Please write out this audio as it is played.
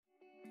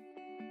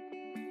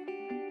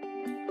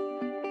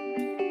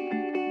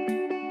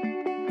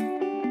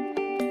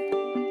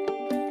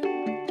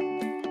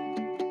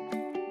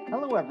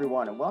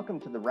everyone, and welcome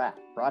to The Wrap,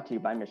 brought to you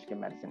by Michigan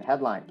Medicine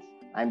Headlines.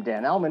 I'm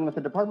Dan Ellman with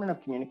the Department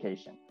of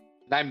Communication.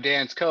 And I'm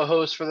Dan's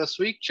co-host for this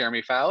week,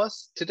 Jeremy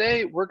Fallis.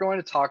 Today, we're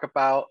going to talk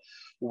about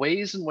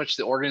ways in which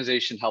the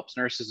organization helps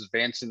nurses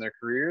advance in their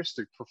careers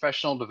through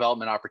professional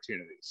development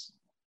opportunities.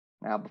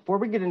 Now, before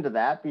we get into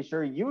that, be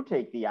sure you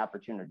take the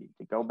opportunity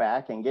to go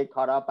back and get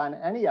caught up on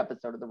any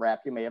episode of The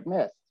Wrap you may have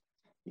missed.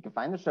 You can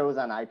find the shows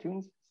on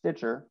iTunes,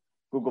 Stitcher,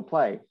 Google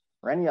Play,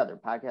 or any other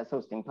podcast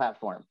hosting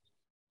platform.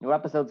 New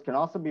episodes can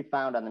also be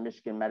found on the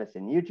Michigan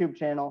Medicine YouTube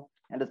channel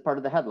and as part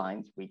of the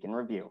Headlines Week in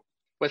Review.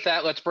 With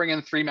that, let's bring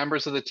in three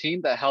members of the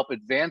team that help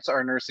advance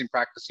our nursing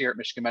practice here at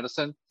Michigan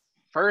Medicine.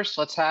 First,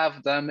 let's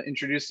have them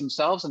introduce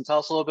themselves and tell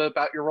us a little bit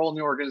about your role in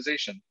the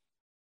organization.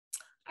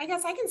 I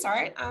guess I can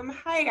start.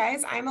 Hi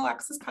guys, I'm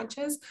Alexis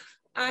Punches.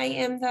 I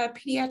am the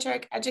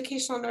Pediatric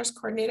Educational Nurse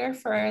Coordinator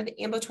for the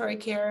ambulatory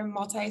care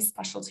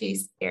multi-specialty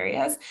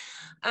areas.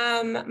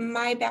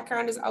 My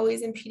background is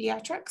always in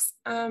pediatrics.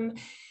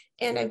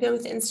 And I've been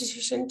with the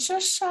institution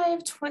just shy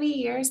of 20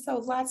 years, so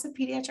lots of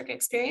pediatric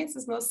experience.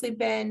 Has mostly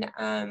been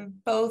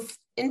both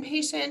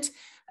inpatient,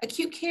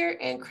 acute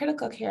care, and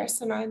critical care.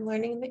 So now I'm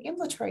learning the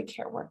ambulatory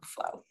care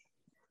workflow.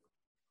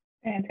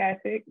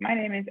 Fantastic. My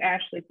name is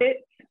Ashley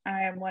Pitts.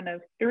 I am one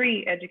of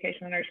 3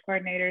 educational nurse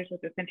coordinators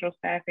with the Central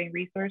Staffing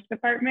Resource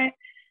Department.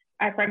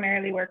 I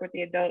primarily work with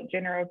the adult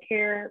general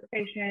care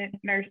patient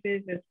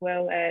nurses, as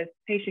well as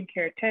patient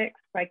care techs,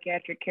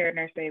 psychiatric care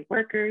nurse aid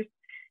workers.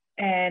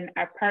 And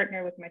I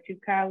partner with my 2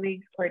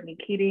 colleagues, Courtney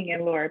Keating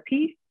and Laura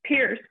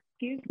Pierce,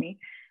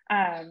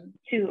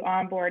 to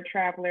onboard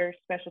travelers,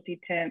 specialty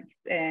temps,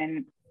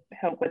 and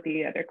help with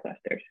the other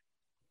clusters.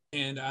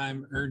 And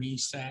I'm Ernie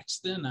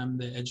Saxton. I'm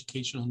the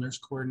educational nurse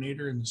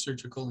coordinator in the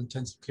surgical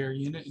intensive care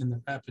unit in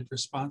the rapid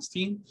response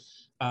team.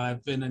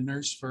 I've been a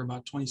nurse for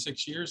about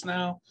 26 years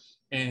now,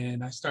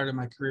 and I started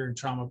my career in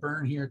trauma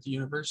burn here at the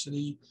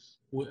university.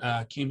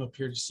 Came up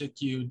here to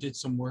SICU, did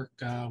some work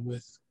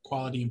with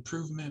quality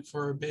improvement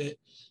for a bit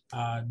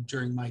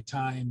during my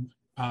time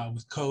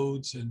with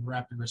codes and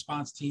rapid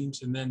response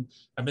teams. And then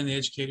I've been the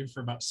educator for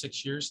about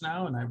 6 years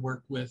now, and I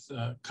work with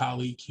a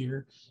colleague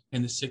here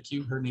in the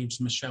SICU. Her name's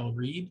Michelle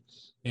Reed,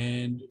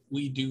 and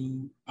we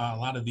do a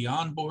lot of the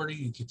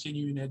onboarding and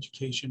continuing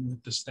education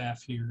with the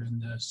staff here in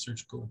the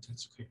surgical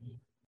intensive care unit.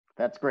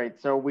 That's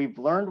great. So we've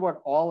learned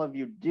what all of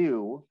you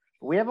do.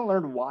 We haven't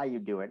learned why you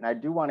do it, and I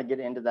do want to get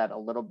into that a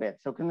little bit.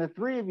 So can the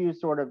 3 of you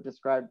sort of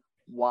describe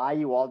why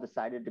you all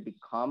decided to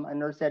become a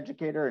nurse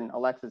educator? And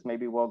Alexis,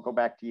 maybe we'll go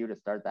back to you to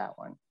start that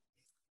one.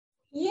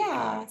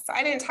 Yeah, so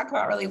I didn't talk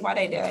about really what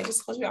I did. I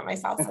just told you about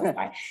myself.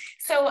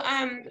 So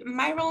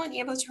my role in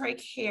ambulatory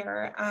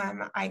care,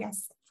 I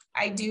guess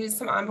I do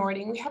some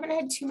onboarding. We haven't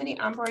had too many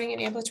onboarding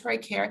in ambulatory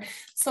care.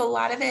 So a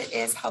lot of it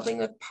is helping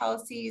with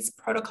policies,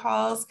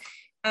 protocols,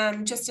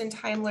 just in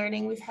time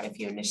learning. We've had a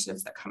few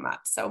initiatives that come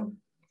up. So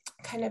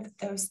kind of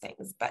those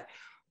things. But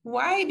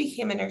why I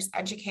became a nurse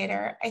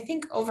educator, I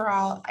think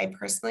overall, I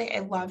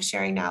love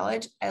sharing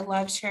knowledge. I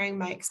love sharing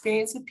my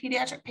experience with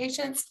pediatric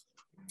patients.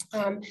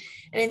 And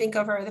I think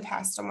over the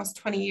past almost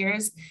 20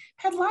 years,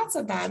 had lots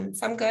of them,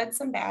 some good,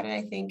 some bad. And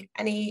I think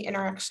any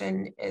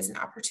interaction is an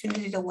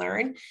opportunity to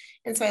learn.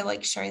 And so I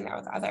like sharing that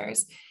with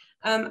others.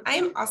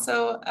 I'm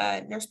also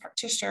a nurse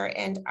practitioner,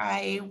 and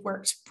I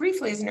worked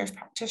briefly as a nurse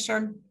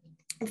practitioner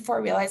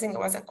before realizing it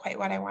wasn't quite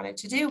what I wanted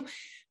to do.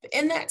 But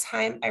in that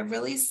time, I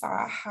really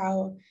saw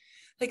how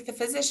the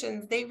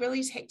physicians, they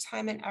really take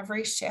time in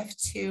every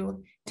shift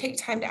to take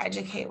time to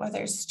educate,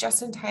 whether it's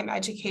just-in-time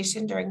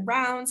education during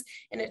rounds,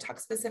 and it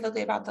talks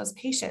specifically about those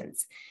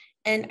patients.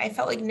 And I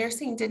felt like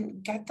nursing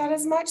didn't get that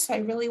as much, so I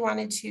really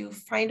wanted to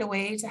find a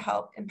way to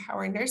help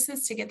empower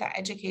nurses to get that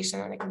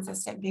education on a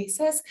consistent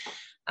basis,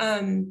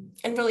 and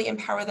really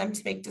empower them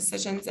to make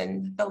decisions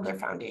and build their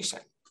foundation.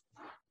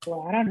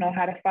 Well, I don't know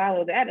how to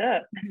follow that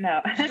up.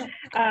 No.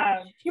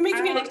 You're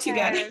making me look too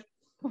good.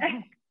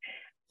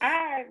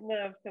 I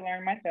love to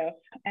learn myself,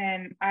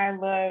 and I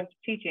love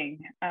teaching.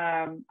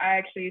 I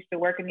actually used to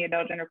work in the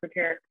adult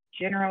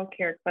general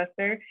care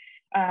cluster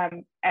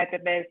at the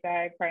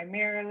bedside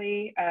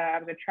primarily. I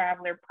was a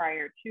traveler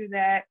prior to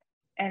that.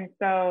 And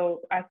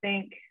so I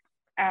think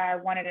I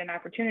wanted an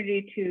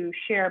opportunity to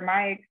share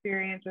my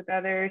experience with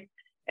others,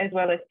 as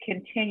well as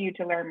continue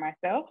to learn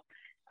myself.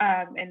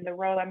 And the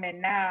role I'm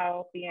in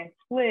now, being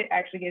split,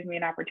 actually gives me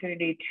an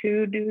opportunity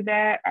to do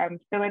that. I'm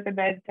still at the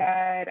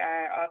bedside.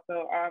 I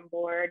also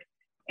onboard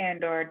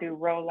and or do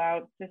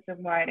rollouts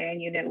system-wide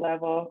and unit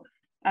level.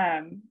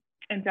 And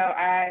so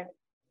I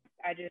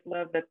just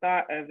love the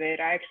thought of it.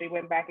 I actually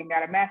went back and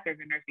got a master's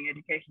in nursing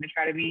education to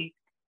try to be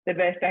the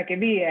best I can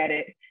be at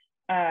it.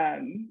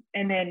 And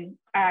then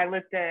I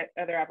looked at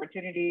other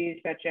opportunities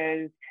such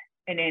as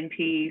an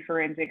NP,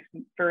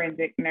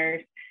 forensic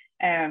nurse,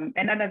 and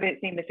none of it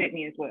seemed to fit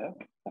me as well.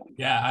 So.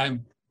 Yeah,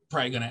 I'm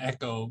probably going to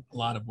echo a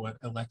lot of what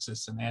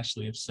Alexis and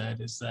Ashley have said,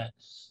 is that,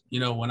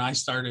 when I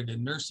started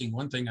in nursing,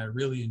 one thing I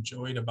really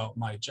enjoyed about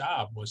my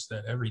job was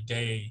that every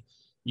day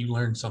you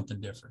learn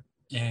something different.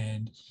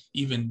 And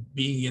even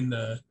being in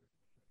the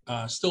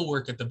still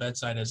work at the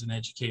bedside as an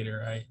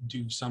educator. I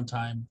do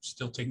sometimes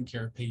still taking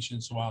care of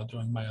patients while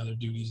doing my other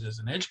duties as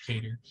an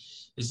educator,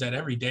 is that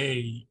every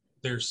day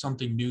there's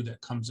something new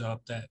that comes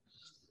up that,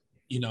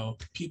 you know,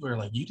 people are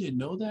like, you didn't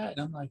know that?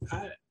 And I'm like,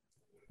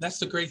 that's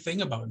the great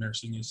thing about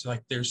nursing, is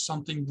like there's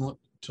something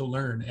to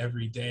learn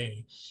every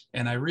day.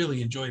 And I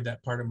really enjoyed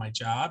that part of my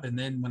job. And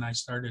then when I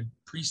started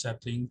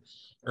precepting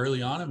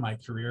early on in my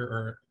career,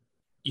 or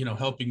you know,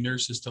 helping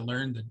nurses to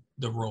learn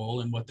the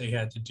role and what they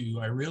had to do,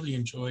 I really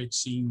enjoyed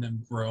seeing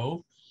them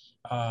grow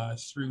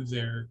through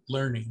their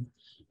learning.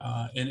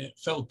 And it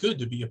felt good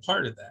to be a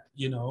part of that,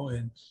 you know.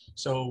 And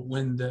so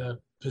when the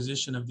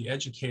position of the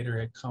educator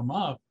had come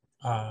up,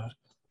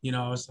 you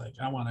know, I was like,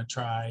 I want to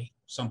try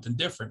something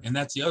different. And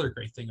that's the other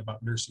great thing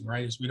about nursing,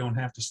 right? Is we don't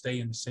have to stay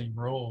in the same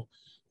role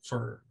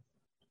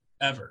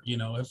forever. You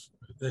know, if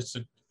it's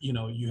a, you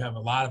know, you have a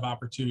lot of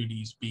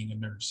opportunities being a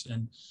nurse.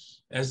 And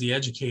as the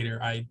educator,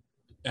 I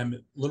am a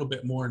little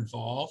bit more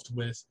involved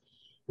with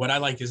what I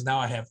like is now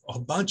I have a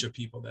bunch of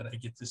people that I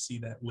get to see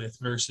that with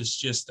versus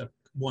just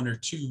one or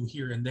two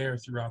here and there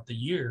throughout the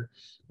year.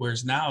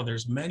 Whereas now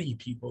there's many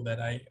people that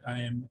I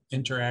am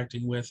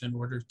interacting with in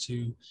order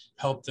to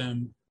help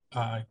them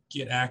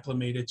get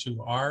acclimated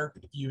to our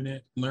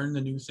unit, learn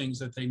the new things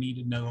that they need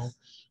to know.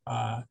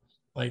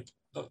 Like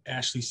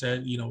Ashley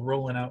said, you know,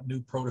 rolling out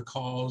new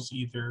protocols,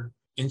 either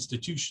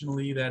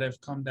institutionally that have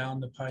come down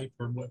the pipe,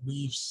 or what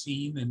we've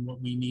seen and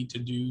what we need to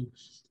do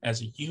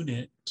as a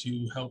unit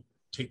to help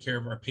take care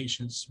of our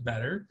patients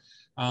better.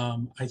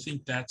 I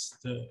think that's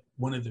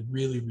one of the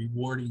really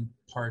rewarding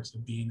parts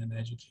of being an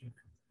educator.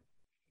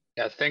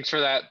 Yeah, thanks for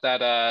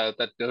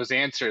those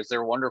answers.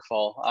 They're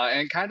wonderful.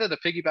 And kind of to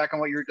piggyback on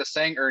what you were just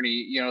saying, Ernie,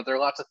 you know, there are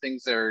lots of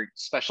things that are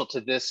special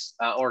to this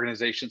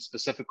organization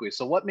specifically.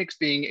 So what makes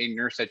being a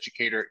nurse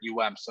educator at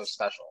UM so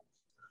special?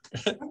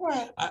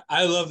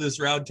 I love this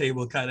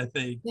roundtable kind of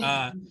thing.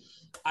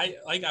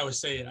 Like I was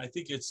saying, I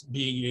think it's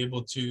being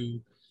able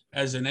to,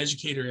 as an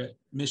educator at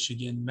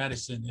Michigan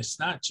Medicine, it's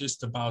not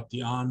just about the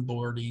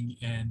onboarding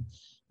and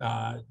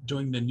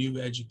doing the new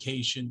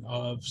education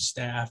of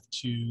staff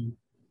to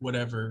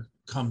whatever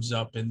comes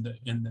up in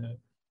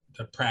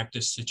the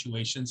practice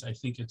situations. I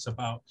think it's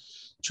about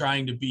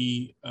trying to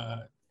be a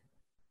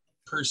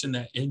person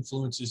that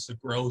influences the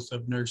growth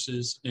of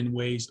nurses in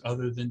ways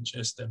other than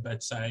just a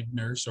bedside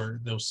nurse or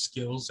those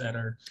skills that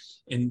are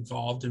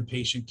involved in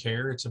patient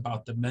care. It's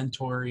about the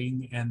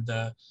mentoring and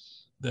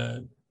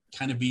the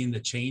kind of being the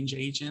change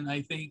agent,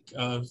 I think,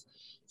 of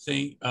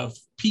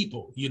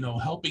people, you know,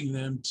 helping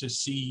them to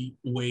see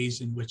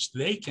ways in which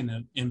they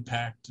can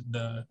impact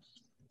the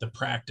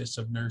practice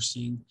of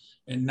nursing,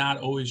 and not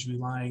always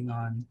relying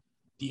on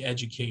the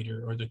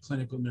educator or the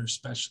clinical nurse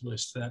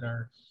specialists that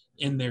are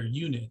in their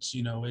units.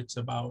 You know, it's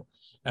about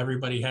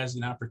everybody has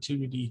an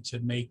opportunity to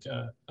make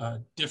a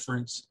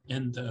difference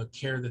in the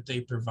care that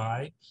they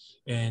provide.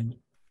 And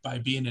by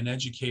being an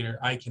educator,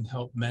 I can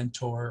help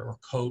mentor or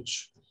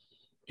coach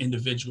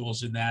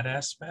individuals in that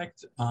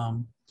aspect.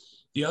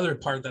 The other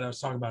part that I was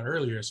talking about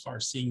earlier, as far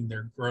as seeing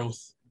their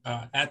growth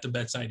at the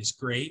bedside, is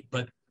great,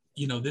 but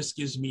you know, this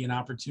gives me an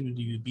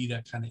opportunity to be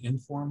that kind of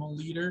informal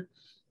leader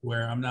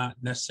where I'm not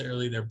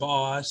necessarily their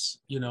boss,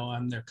 you know,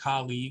 I'm their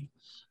colleague.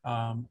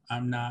 I'm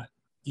not,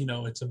 you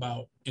know, it's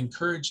about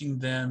encouraging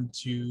them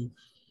to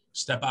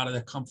step out of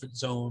their comfort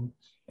zone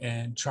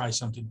and try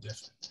something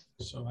different.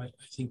 So I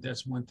think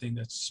that's one thing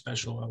that's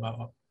special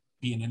about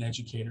being an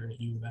educator at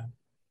U of M.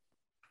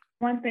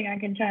 One thing I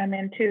can chime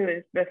in too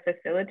is the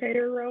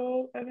facilitator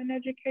role of an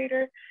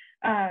educator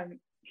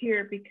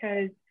here,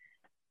 because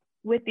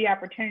with the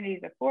opportunities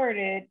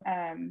afforded,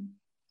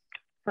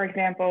 for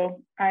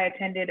example, I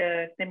attended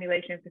a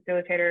simulation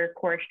facilitator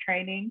course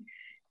training,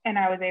 and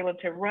I was able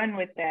to run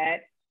with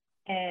that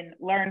and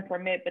learn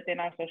from it, but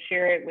then also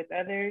share it with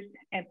others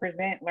and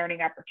present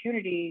learning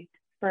opportunities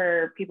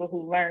for people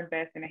who learn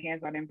best in a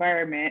hands-on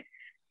environment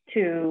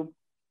to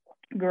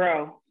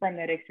grow from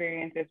that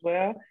experience as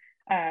well.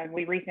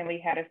 We recently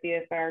had a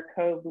CSR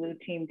Code Blue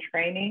Team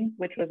training,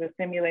 which was a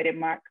simulated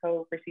mock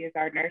code for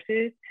CSR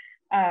nurses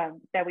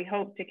that we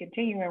hope to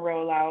continue and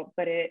roll out,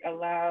 but it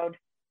allowed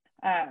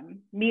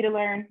me to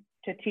learn,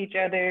 to teach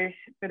others,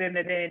 for them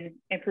to then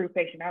improve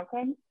patient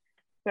outcomes.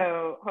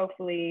 So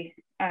hopefully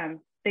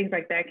things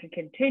like that can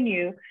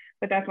continue,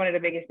 but that's one of the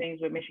biggest things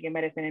with Michigan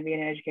Medicine and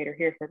being an educator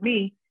here for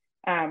me,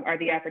 are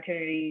the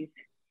opportunities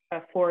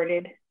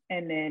afforded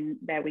and then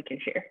that we can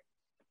share.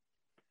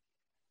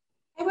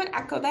 I would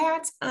echo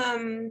that.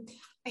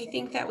 I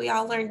think that we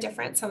all learn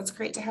different, so it's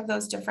great to have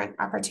those different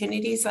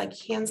opportunities, like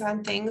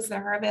hands-on things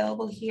that are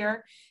available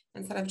here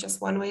instead of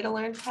just one way to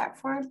learn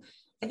platform.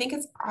 I think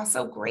it's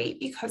also great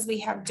because we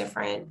have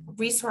different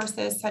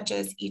resources such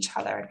as each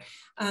other.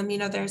 You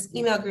know, there's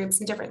email groups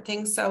and different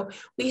things. So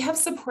we have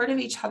support of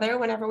each other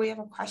whenever we have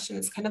a question.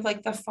 It's kind of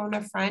like the phone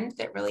a friend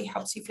that really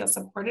helps you feel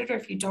supported, or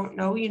if you don't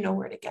know, you know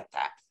where to get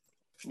that.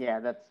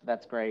 Yeah,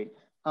 that's great.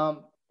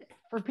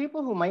 For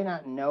people who might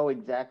not know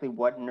exactly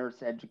what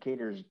nurse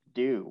educators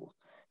do,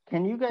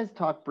 Can you guys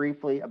talk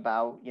briefly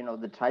about,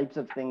 the types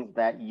of things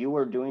that you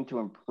are doing to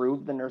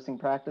improve the nursing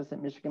practice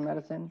at Michigan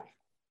Medicine?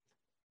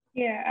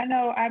 Yeah, I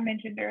know I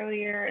mentioned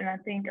earlier, and I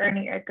think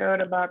Ernie echoed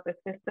about the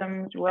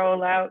systems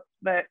rollouts,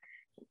 but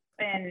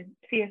in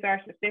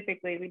CSR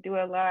specifically, we do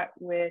a lot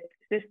with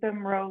system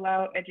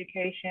rollout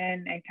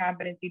education and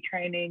competency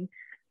training,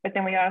 but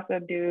then we also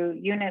do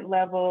unit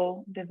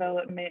level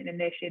development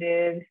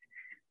initiatives.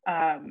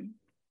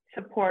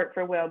 Support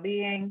for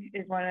well-being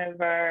is one of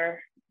our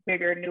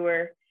bigger,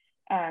 newer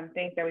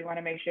things that we want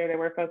to make sure that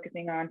we're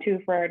focusing on too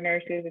for our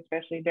nurses,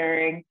 especially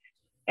during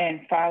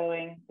and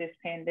following this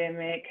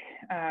pandemic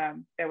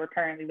that we're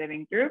currently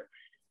living through.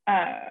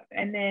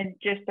 And then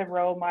just the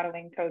role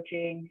modeling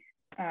coaching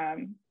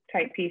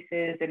type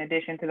pieces in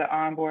addition to the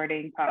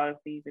onboarding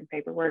policies and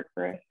paperwork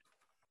for us.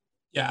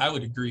 Yeah, I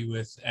would agree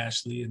with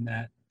Ashley in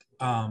that.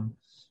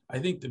 I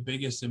think the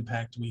biggest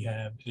impact we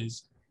have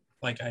is,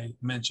 like I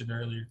mentioned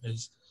earlier,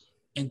 is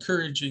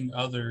encouraging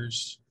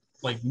others,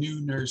 like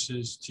new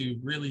nurses, to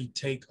really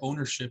take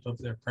ownership of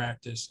their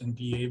practice and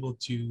be able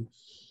to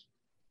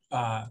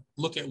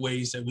look at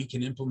ways that we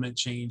can implement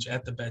change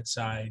at the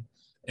bedside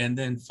and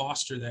then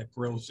foster that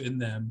growth in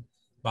them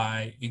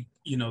by,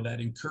 that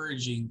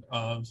encouraging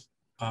of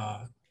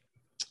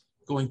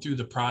going through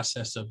the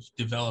process of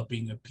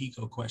developing a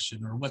PICO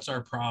question, or what's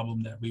our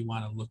problem that we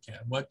want to look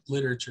at? What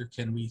literature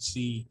can we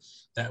see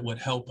that would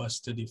help us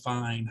to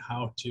define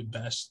how to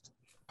best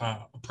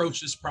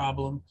approach this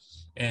problem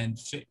and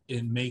fit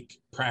and make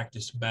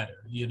practice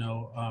better,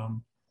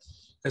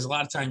 because a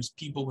lot of times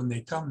people, when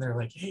they come, they're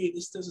like, hey,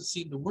 this doesn't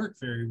seem to work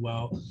very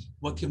well.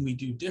 What can we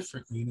do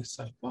differently? And it's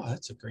like, wow,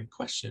 that's a great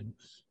question.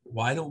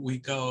 Why don't we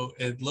go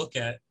and look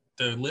at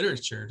the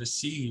literature to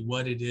see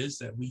what it is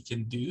that we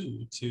can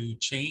do to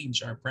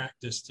change our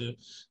practice to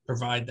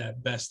provide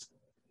that best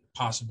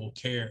possible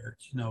care,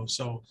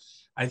 So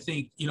I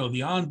think, the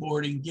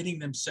onboarding, getting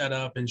them set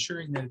up,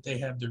 ensuring that they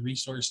have the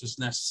resources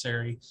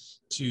necessary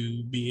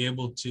to be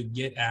able to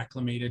get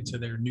acclimated to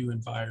their new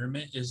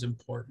environment is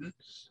important.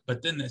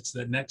 But then it's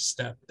the next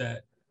step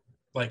that,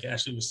 like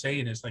Ashley was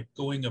saying, is like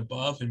going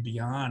above and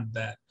beyond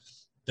that,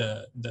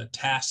 the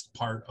task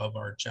part of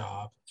our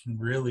job,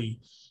 and really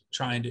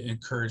trying to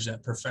encourage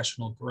that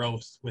professional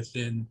growth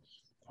within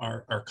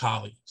our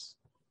colleagues.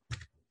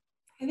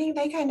 I think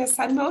they kind of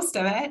said most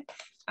of it.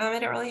 I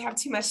don't really have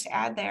too much to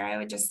add there. I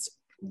would just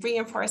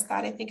reinforce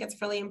that. I think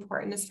it's really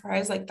important as far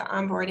as like the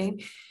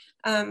onboarding.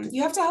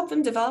 You have to help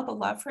them develop a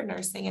love for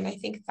nursing. And I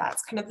think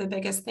that's kind of the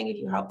biggest thing. If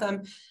you help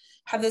them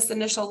have this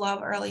initial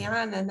love early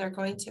on, then they're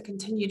going to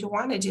continue to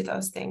want to do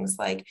those things,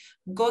 like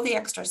go the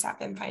extra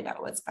step and find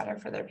out what's better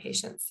for their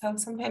patients. So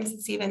sometimes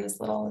it's even as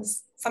little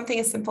as something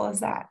as simple as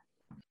that.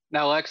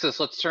 Now,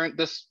 Alexis, let's turn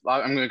this.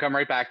 I'm going to come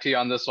right back to you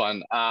on this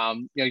one.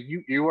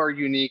 You are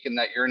unique in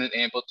that you're in an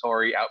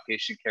ambulatory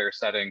outpatient care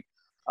setting.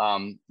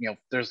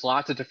 There's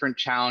lots of different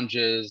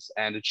challenges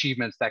and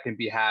achievements that can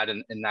be had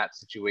in that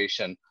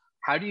situation.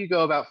 How do you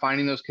go about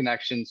finding those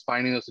connections,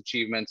 finding those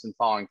achievements, and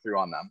following through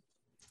on them?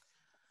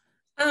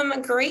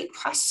 Great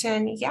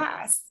question.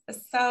 Yes.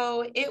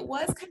 So it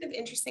was kind of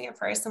interesting at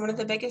first. And one of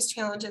the biggest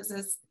challenges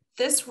is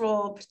this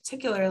role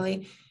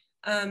particularly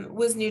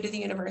was new to the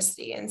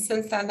university. And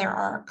since then, there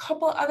are a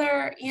couple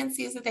other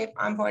ENCs that they've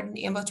onboarded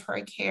in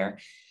ambulatory care.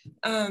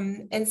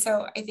 And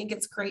so I think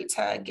it's great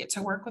to get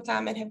to work with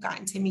them and have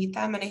gotten to meet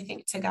them. And I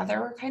think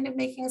together we're kind of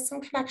making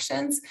some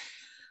connections.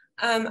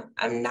 I'm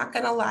not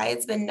going to lie,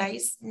 it's been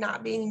nice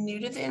not being new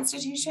to the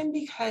institution,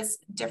 because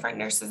different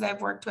nurses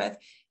I've worked with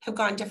have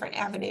gone different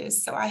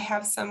avenues. So I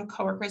have some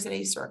coworkers that I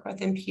used to work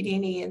with in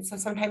PD&E. And so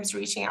sometimes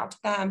reaching out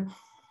to them,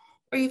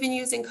 or even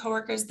using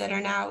coworkers that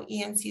are now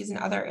ENCs in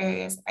other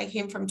areas. I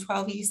came from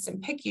 12 East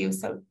and PICU,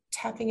 so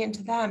tapping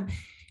into them.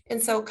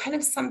 And so kind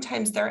of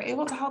sometimes they're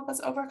able to help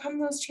us overcome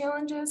those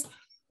challenges.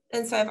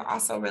 And so I've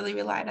also really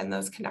relied on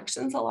those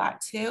connections a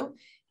lot too.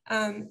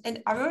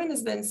 And everyone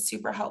has been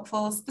super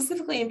helpful,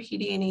 specifically in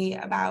PD&E,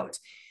 about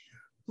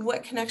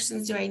what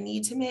connections do I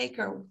need to make,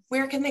 or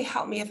where can they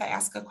help me if I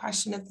ask a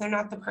question, if they're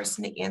not the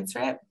person to answer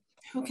it,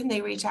 who can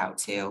they reach out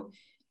to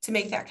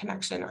make that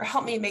connection or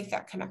help me make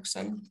that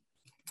connection.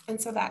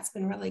 And so that's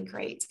been really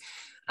great.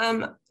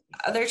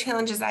 Other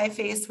challenges I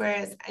faced,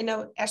 whereas I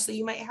know, Ashley,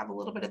 you might have a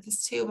little bit of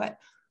this too, but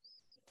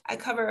I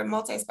cover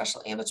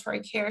multi-special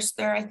ambulatory care. So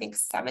there are, I think,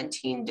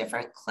 17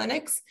 different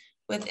clinics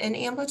within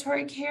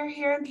ambulatory care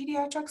here in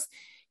pediatrics.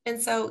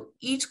 And so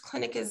each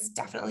clinic is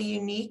definitely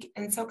unique.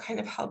 And so kind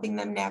of helping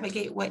them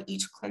navigate what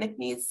each clinic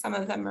needs. Some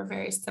of them are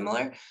very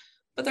similar,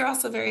 but they're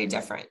also very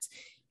different.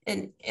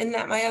 And in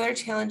that, my other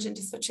challenge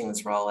into switching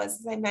this role was,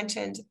 as I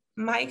mentioned,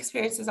 my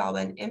experience has all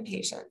been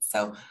inpatient.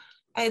 So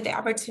I had the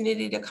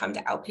opportunity to come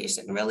to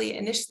outpatient and really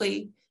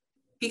initially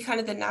be kind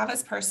of the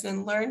novice person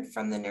and learn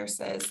from the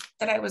nurses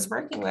that I was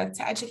working with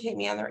to educate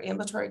me on their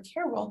ambulatory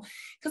care role,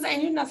 because I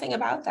knew nothing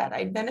about that.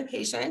 I'd been a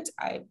patient.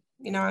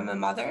 I'm a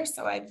mother,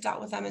 so I've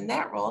dealt with them in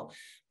that role,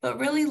 but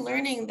really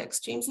learning the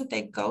extremes that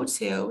they go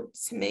to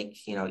make,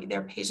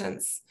 their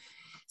patients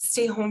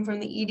stay home from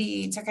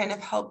the ED, to kind of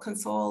help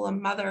console a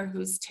mother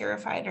who's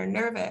terrified or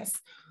nervous.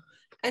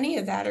 any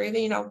of that, or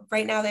even, you know,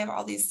 right now they have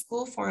all these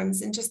school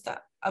forms and just the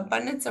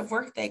abundance of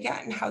work they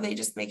get and how they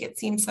just make it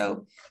seem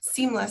so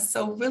seamless.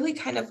 So really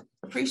kind of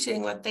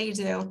appreciating what they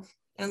do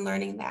and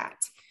learning that.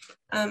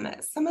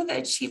 Some of the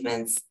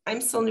achievements,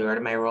 I'm still newer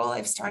to my role.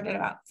 I've started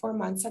about 4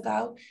 months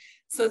ago.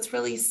 So it's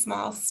really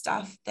small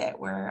stuff that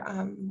we're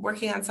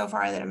working on so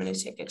far that I'm going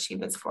to take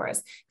achievements for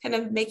us, kind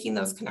of making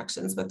those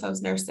connections with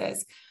those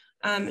nurses.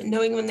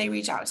 Knowing when they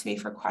reach out to me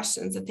for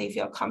questions that they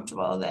feel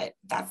comfortable, that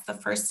that's the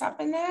first step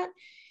in that.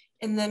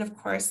 And then of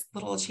course,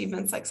 little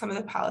achievements like some of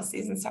the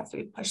policies and stuff that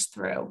we push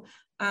through.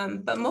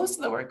 But most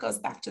of the work goes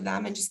back to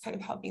them and just kind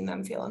of helping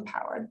them feel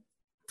empowered.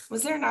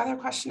 Was there another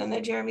question in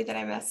there, Jeremy, that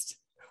I missed?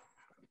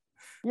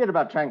 You had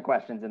about 10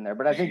 questions in there,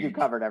 but I think you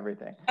covered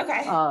everything.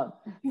 Okay.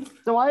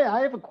 So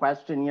I have a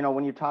question, you know,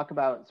 when you talk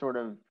about sort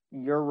of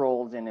your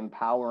roles in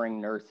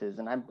empowering nurses,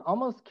 and I'm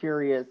almost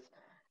curious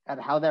at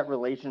how that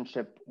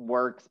relationship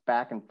works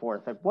back and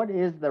forth. Like, what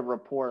is the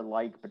rapport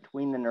like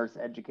between the nurse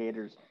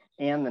educators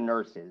and the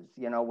nurses,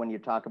 you know, when you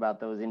talk about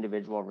those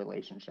individual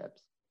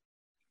relationships?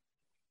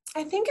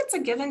 I think it's a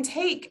give and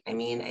take. I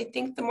mean, I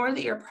think the more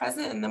that you're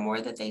present and the more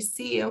that they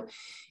see you,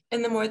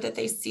 and the more that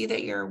they see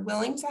that you're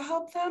willing to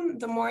help them,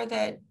 the more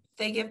that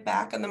they give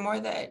back and the more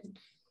that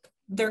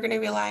they're going to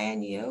rely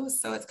on you.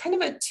 So it's kind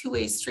of a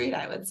two-way street,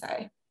 I would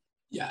say.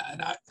 Yeah,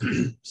 and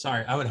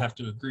I would have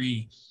to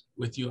agree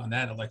with you on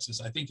that,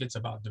 Alexis. I think it's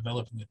about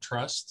developing a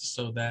trust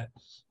so that,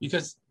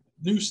 because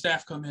new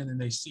staff come in and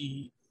they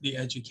see the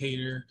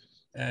educator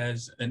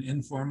as an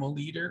informal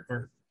leader,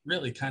 or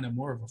really kind of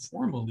more of a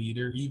formal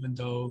leader, even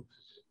though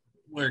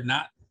we're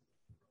not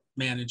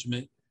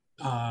management.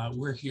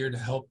 We're here to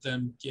help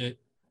them get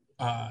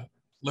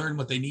learn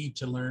what they need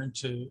to learn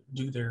to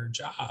do their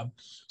job.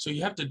 So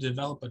you have to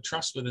develop a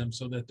trust with them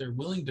so that they're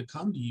willing to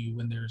come to you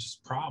when there's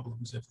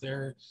problems. If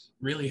they're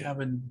really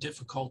having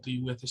difficulty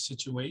with a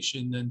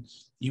situation, then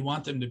you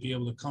want them to be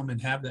able to come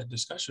and have that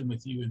discussion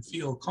with you and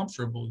feel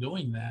comfortable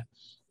doing that.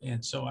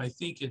 And so I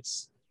think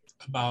it's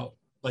about,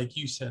 like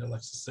you said,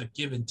 Alexis, like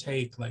give and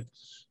take, like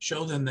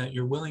show them that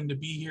you're willing to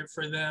be here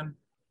for them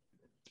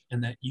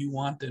and that you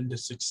want them to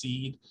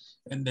succeed,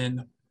 and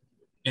then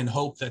and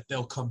hope that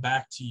they'll come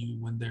back to you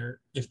when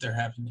if they're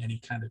having any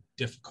kind of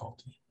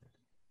difficulty.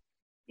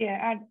 Yeah,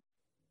 I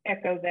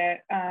echo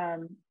that.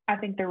 I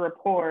think the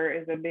rapport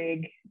is a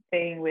big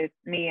thing with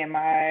me and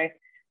my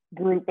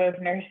group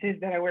of nurses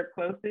that I work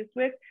closest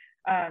with,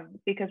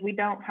 because we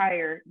don't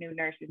hire new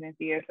nurses in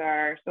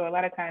CSR. So a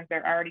lot of times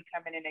they're already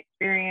coming in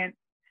experienced.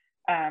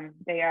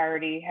 They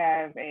already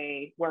have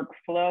a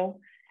workflow.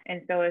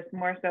 And so it's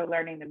more so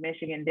learning the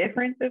Michigan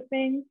difference of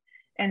things.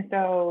 And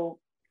so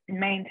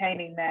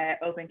maintaining that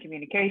open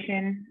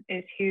communication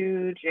is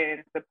huge,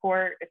 and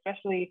support,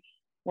 especially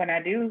when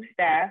I do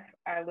staff,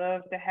 I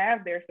love to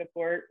have their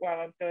support while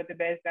I'm still at the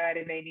bedside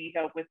and they need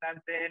help with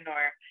something,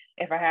 or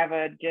if I have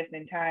a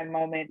just-in-time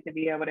moment to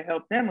be able to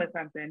help them with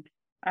something.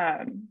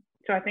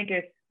 So I think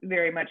it's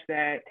very much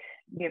that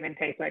give and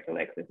take, like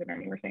Alexis and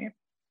Ernie were saying.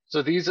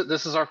 So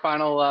this is our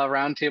final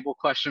roundtable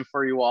question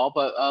for you all,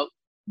 but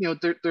you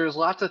know, there's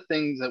lots of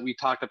things that we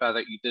talked about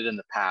that you did in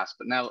the past,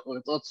 but now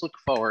let's look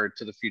forward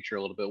to the future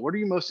a little bit. What are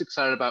you most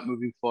excited about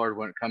moving forward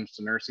when it comes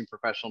to nursing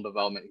professional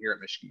development here at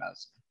Michigan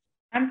Medicine?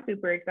 I'm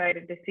super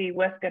excited to see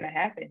what's going to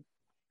happen.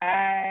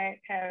 I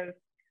have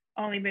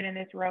only been in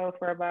this role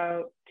for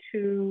about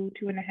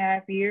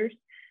 2.5 years.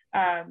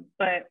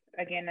 But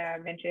again, I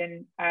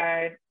mentioned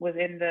I was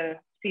in the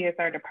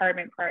CSR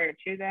department prior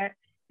to that.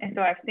 And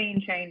so I've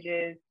seen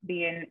changes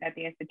being at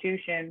the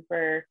institution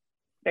for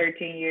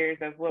 13 years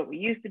of what we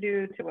used to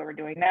do to what we're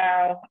doing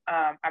now.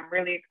 I'm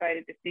really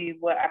excited to see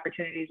what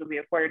opportunities will be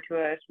afforded to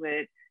us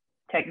with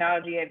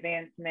technology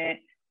advancement.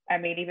 I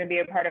mean, even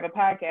being part of a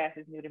podcast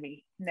is new to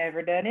me.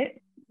 Never done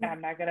it.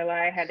 I'm not gonna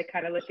lie, I had to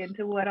kind of look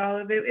into what all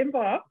of it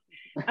involved.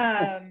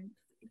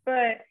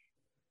 But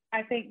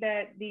I think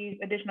that these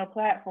additional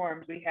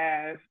platforms we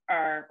have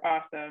are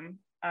awesome.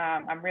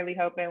 I'm really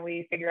hoping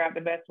we figure out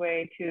the best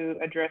way to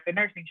address the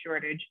nursing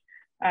shortage.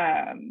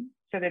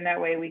 So then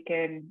that way we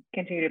can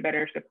continue to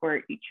better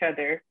support each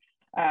other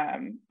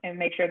and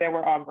make sure that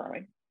we're all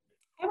growing.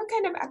 I would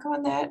kind of echo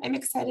on that. I'm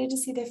excited to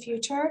see the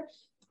future.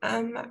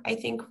 I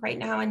think right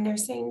now in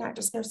nursing, not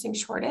just nursing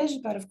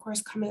shortage, but of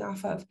course, coming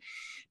off of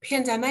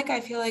pandemic, I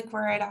feel like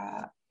we're at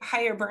a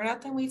higher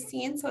burnout than we've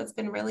seen. So it's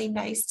been really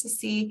nice to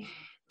see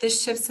the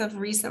shifts of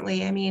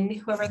recently. I mean,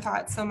 whoever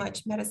thought so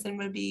much medicine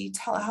would be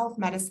telehealth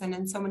medicine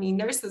and so many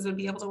nurses would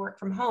be able to work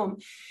from home?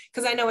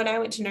 Because I know when I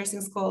went to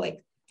nursing school,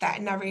 like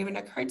that never even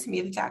occurred to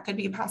me that that could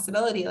be a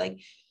possibility.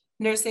 Like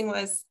nursing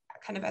was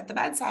kind of at the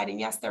bedside, and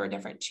yes, there were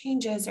different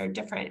changes or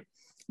different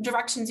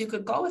directions you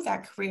could go with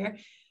that career,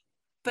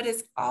 but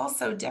it's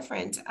also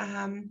different.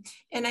 And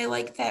I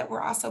like that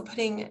we're also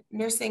putting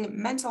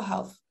nursing mental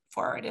health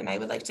forward. And I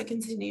would like to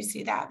continue to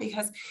see that,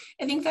 because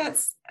I think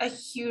that's a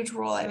huge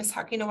role. I was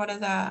talking to one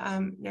of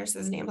the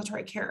nurses in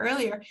ambulatory care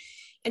earlier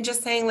and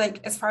just saying,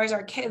 like, as far as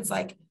our kids,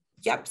 like,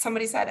 yep,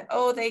 somebody said,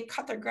 oh, they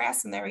cut their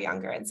grass when they were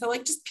younger. And so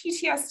like just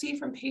PTSD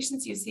from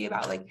patients you see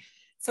about like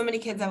so many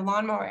kids have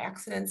lawnmower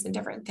accidents and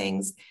different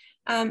things.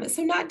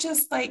 So not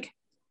just like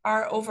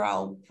our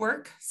overall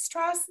work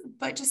stress,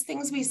 but just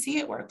things we see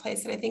at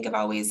workplace that I think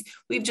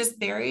we've just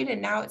buried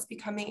and now it's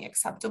becoming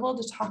acceptable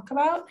to talk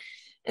about.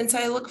 And so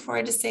I look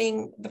forward to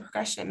seeing the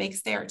progression it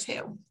makes there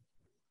too.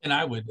 And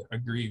I would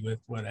agree with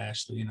what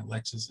Ashley and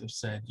Alexis have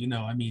said.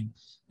 I mean,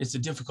 it's a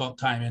difficult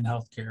time in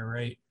healthcare,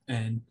 right?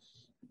 And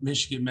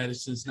Michigan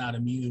medicine is not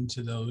immune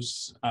to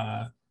those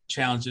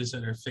challenges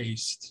that are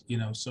faced.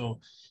 So,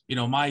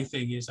 my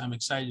thing is I'm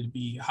excited to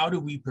be, how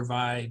do we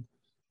provide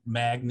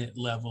magnet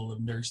level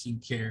of nursing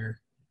care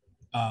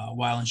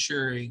while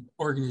ensuring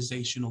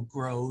organizational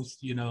growth,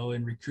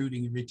 and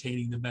recruiting and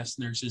retaining the best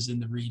nurses in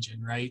the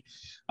region, right?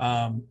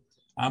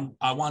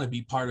 I want to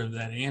be part of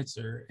that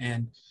answer.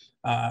 And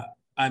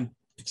I'm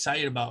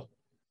excited about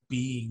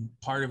being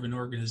part of an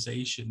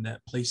organization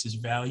that places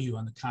value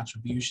on the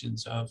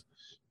contributions of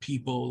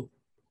people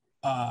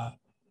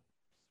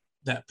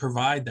that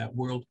provide that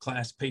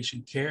world-class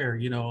patient care.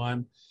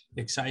 I'm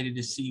excited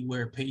to see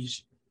where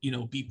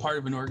be part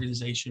of an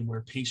organization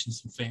where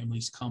patients and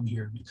families come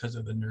here because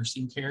of the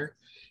nursing care,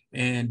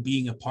 and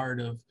being a part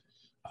of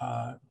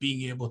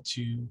being able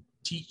to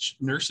teach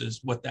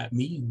nurses what that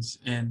means.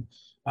 And,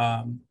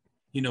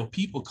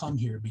 people come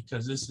here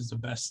because this is the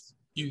best,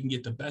 you can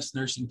get the best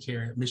nursing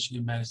care at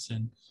Michigan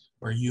Medicine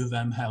or U of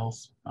M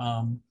Health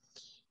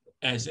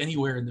as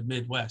anywhere in the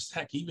Midwest,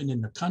 heck, even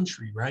in the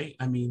country, right?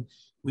 I mean,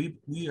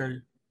 we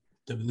are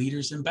the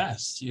leaders and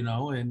best, and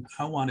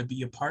I want to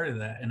be a part of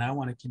that. And I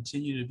want to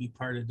continue to be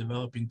part of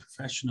developing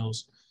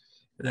professionals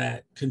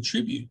that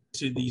contribute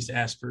to these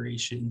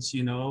aspirations,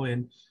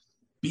 and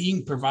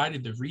being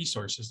provided the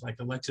resources, like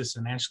Alexis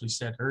and Ashley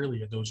said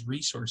earlier, those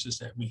resources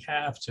that we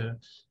have to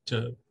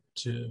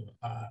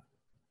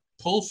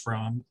pull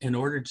from in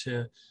order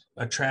to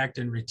attract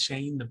and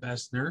retain the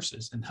best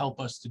nurses and help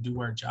us to do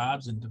our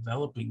jobs in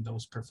developing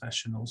those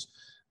professionals.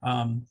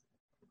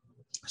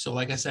 So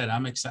like I said,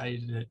 I'm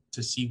excited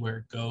to see where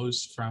it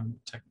goes from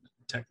a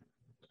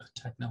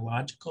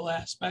technological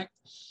aspect,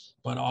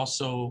 but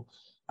also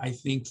I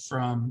think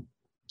from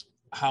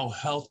how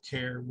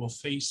healthcare will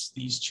face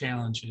these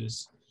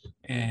challenges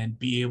and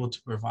be able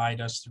to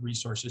provide us the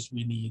resources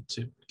we need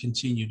to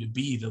continue to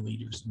be the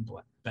leaders and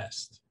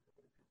best.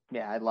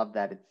 Yeah, I love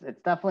that.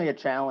 It's definitely a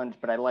challenge,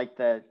 but I like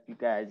that you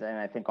guys, and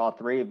I think all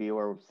three of you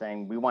are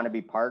saying we want to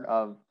be part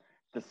of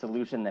the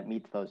solution that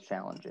meets those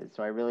challenges.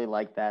 So I really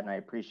like that, and I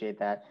appreciate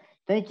that.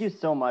 Thank you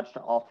so much to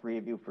all three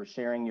of you for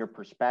sharing your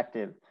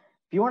perspective.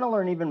 If you want to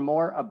learn even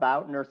more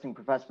about nursing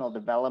professional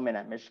development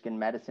at Michigan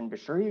Medicine, be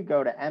sure you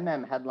go to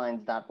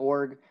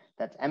mmheadlines.org.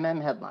 That's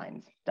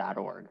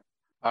mmheadlines.org.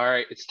 All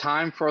right, it's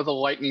time for the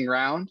lightning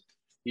round.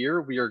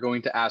 Here we are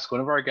going to ask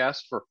one of our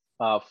guests for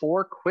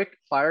 4 quick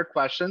fire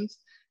questions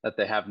that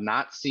they have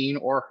not seen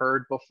or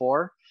heard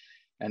before.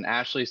 And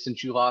Ashley,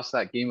 since you lost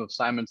that game of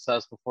Simon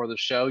Says before the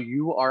show,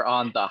 you are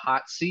on the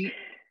hot seat.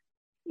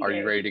 Are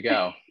you ready to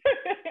go?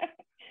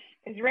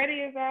 As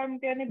ready as I'm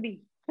gonna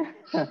be.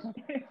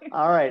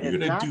 All right. You're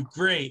gonna do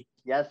great.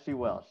 Yes, she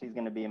will. She's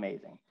gonna be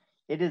amazing.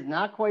 It is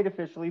not quite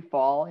officially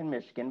fall in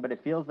Michigan, but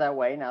it feels that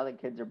way now that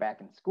kids are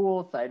back in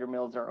school. Cider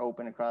mills are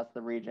open across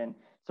the region.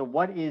 So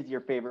what is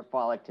your favorite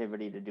fall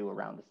activity to do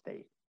around the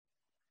state?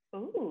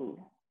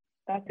 Ooh,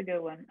 that's a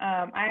good one.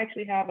 I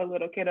actually have a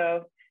little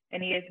kiddo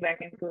and he is back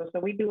in school. So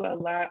we do a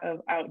lot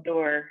of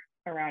outdoor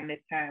around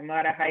this time, a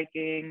lot of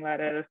hiking, a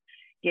lot of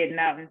getting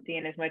out and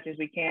seeing as much as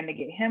we can to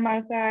get him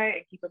outside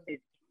and keep him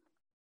busy.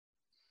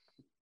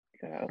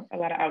 So a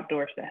lot of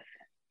outdoor stuff.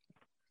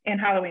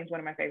 And Halloween is one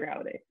of my favorite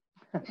holidays.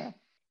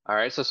 All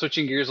right, so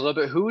switching gears a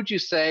little bit, who would you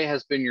say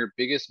has been your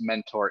biggest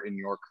mentor in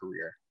your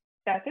career?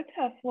 That's a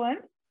tough one.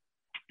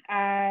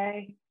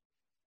 I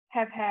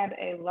have had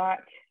a lot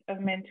of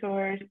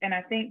mentors, and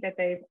I think that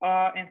they've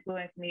all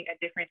influenced me at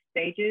different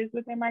stages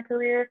within my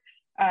career,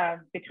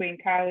 between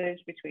college,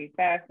 between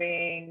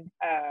staffing,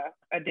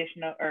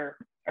 additional or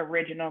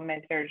original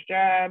mentor's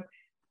job,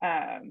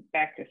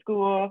 back to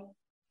school.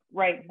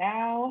 Right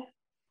now,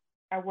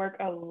 I work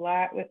a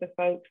lot with the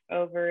folks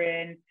over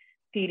in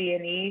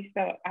PD&E,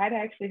 so I'd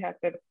actually have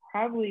to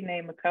probably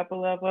name a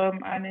couple of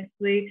them,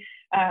 honestly.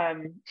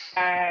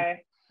 I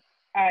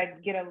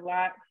get a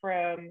lot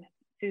from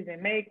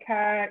Susan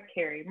Maycott,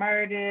 Carrie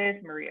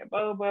Mardis, Maria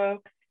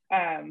Bobo.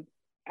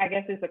 I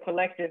guess it's a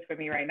collective for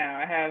me right now.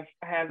 I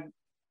have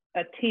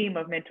a team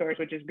of mentors,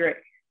 which is great.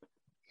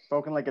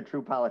 Spoken like a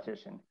true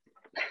politician.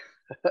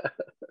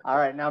 All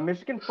right, now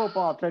Michigan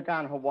football took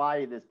on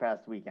Hawaii this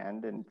past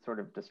weekend and sort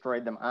of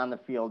destroyed them on the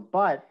field,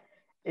 but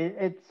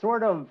it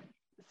sort of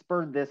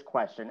spurred this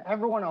question.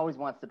 Everyone always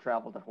wants to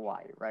travel to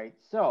Hawaii, right?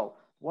 So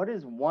what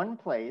is one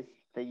place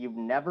that you've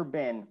never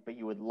been, but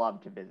you would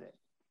love to visit?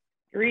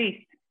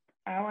 Greece.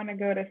 I want to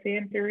go to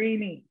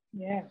Santorini.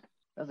 Yeah.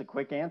 That's a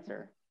quick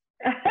answer.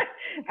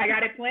 I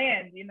got it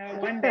planned,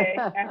 one day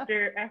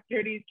after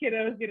these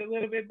kiddos get a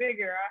little bit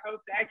bigger, I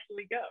hope to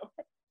actually go.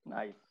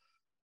 Nice.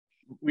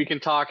 We can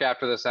talk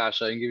after this,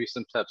 Ashley, and give you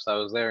some tips. I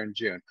was there in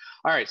June.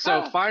 All right,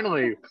 so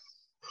finally,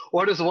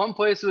 what is one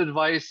piece of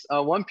advice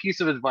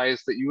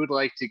that you would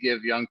like to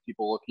give young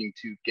people looking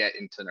to get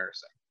into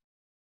nursing?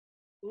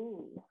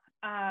 Ooh,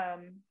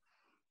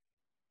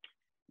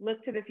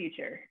 look to the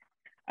future.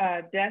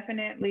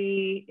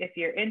 Definitely, if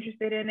you're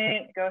interested in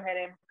it, go ahead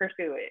and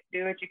pursue it.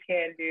 Do what you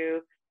can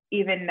do,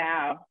 even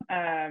now.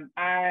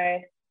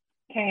 I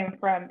came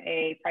from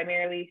a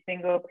primarily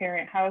single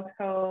parent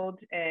household,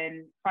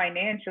 and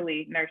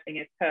financially, nursing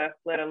is tough,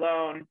 let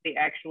alone the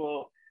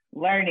actual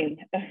learning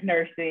of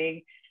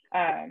nursing.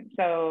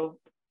 So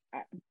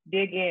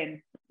dig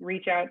in,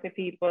 reach out to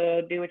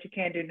people, do what you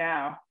can do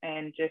now,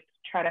 and just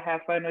try to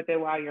have fun with it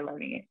while you're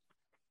learning it.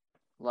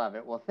 Love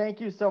it. Well,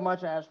 thank you so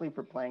much, Ashley,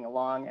 for playing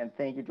along, and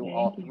thank you to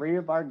all three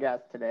of our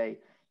guests today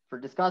for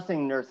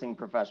discussing nursing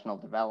professional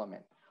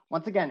development.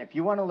 Once again, if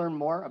you want to learn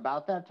more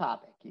about that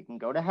topic, you can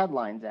go to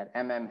Headlines at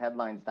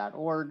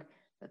mmheadlines.org.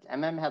 That's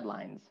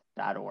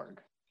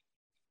mmheadlines.org.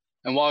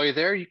 And while you're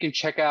there, you can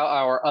check out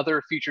our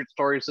other featured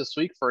stories this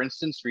week. For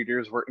instance,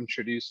 readers were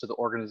introduced to the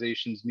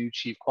organization's new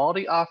Chief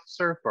Quality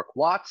Officer, Brooke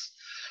Watts.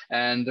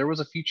 And there was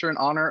a feature in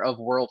honor of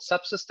World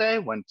Sepsis Day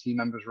when team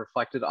members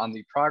reflected on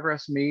the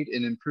progress made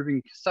in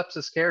improving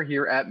sepsis care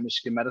here at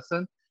Michigan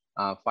Medicine.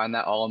 Find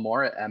that all and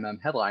more at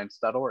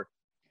mmheadlines.org.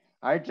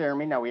 All right,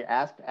 Jeremy. Now, we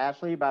asked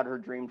Ashley about her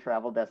dream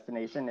travel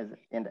destination,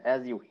 and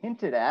as you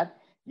hinted at,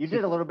 you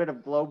did a little bit of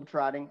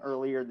globetrotting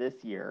earlier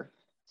this year.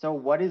 So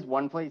what is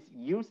one place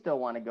you still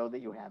want to go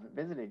that you haven't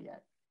visited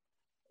yet?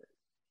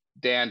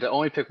 Dan, to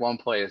only pick one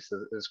place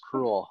is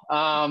cruel.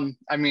 I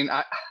mean,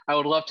 I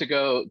would love to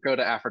go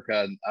to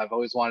Africa. I've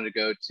always wanted to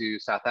go to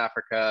South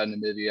Africa,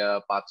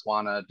 Namibia,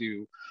 Botswana,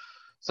 do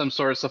some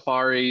sort of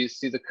safari,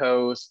 see the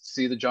coast,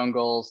 see the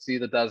jungle, see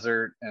the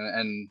desert,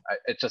 and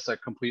it's just a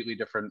completely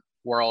different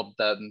world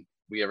than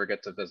we ever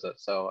get to visit.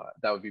 So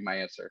that would be my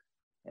answer.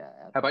 Yeah.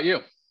 How about you?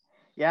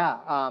 Yeah,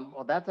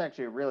 well, that's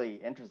actually a really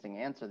interesting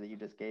answer that you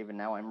just gave, and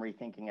now I'm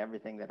rethinking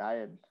everything that I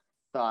had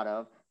thought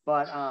of.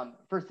 But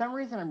for some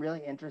reason, I'm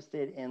really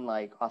interested in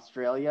like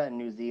Australia and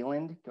New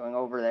Zealand, going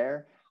over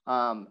there.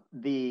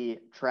 The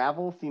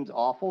travel seems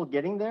awful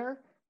getting there,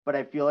 but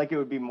I feel like it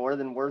would be more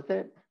than worth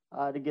it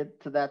to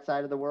get to that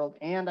side of the world.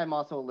 And I'm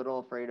also a little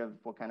afraid of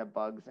what kind of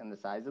bugs and the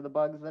size of the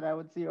bugs that I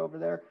would see over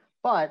there.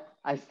 But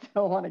I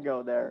still want to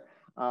go there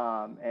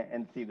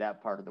and see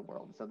that part of the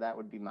world. So that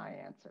would be my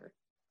answer.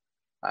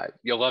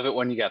 You'll love it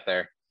when you get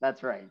there.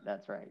 That's right.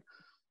 That's right.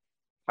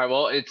 All right,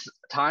 well, it's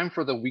time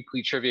for the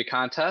weekly trivia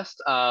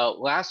contest.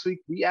 Last week,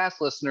 we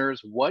asked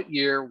listeners what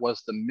year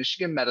was the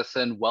Michigan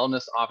Medicine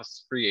Wellness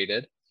Office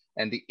created?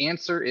 And the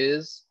answer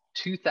is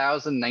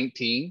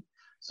 2019.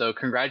 So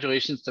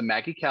congratulations to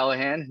Maggie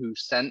Callahan, who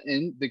sent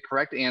in the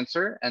correct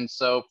answer. And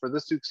so for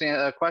this week's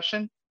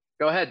question,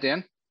 go ahead,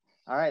 Dan.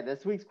 All right,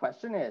 this week's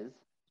question is,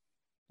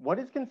 what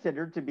is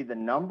considered to be the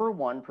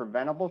 #1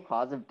 preventable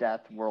cause of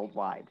death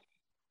worldwide?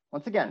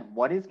 Once again,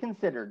 what is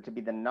considered to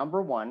be the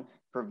 #1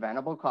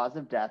 preventable cause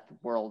of death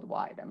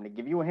worldwide? I'm going to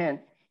give you a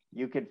hint.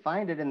 You could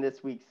find it in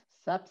this week's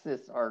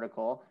sepsis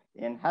article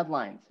in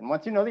Headlines. And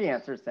once you know the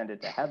answer, send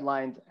it to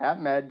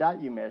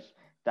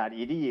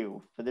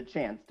headlines@med.umich.edu for the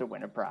chance to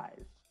win a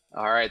prize.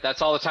 All right,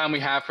 that's all the time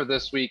we have for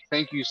this week.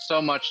 Thank you so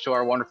much to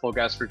our wonderful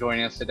guests for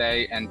joining us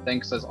today. And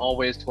thanks as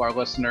always to our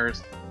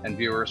listeners and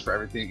viewers for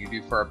everything you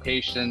do for our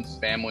patients,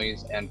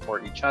 families, and for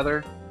each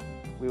other.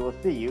 We will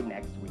see you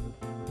next week.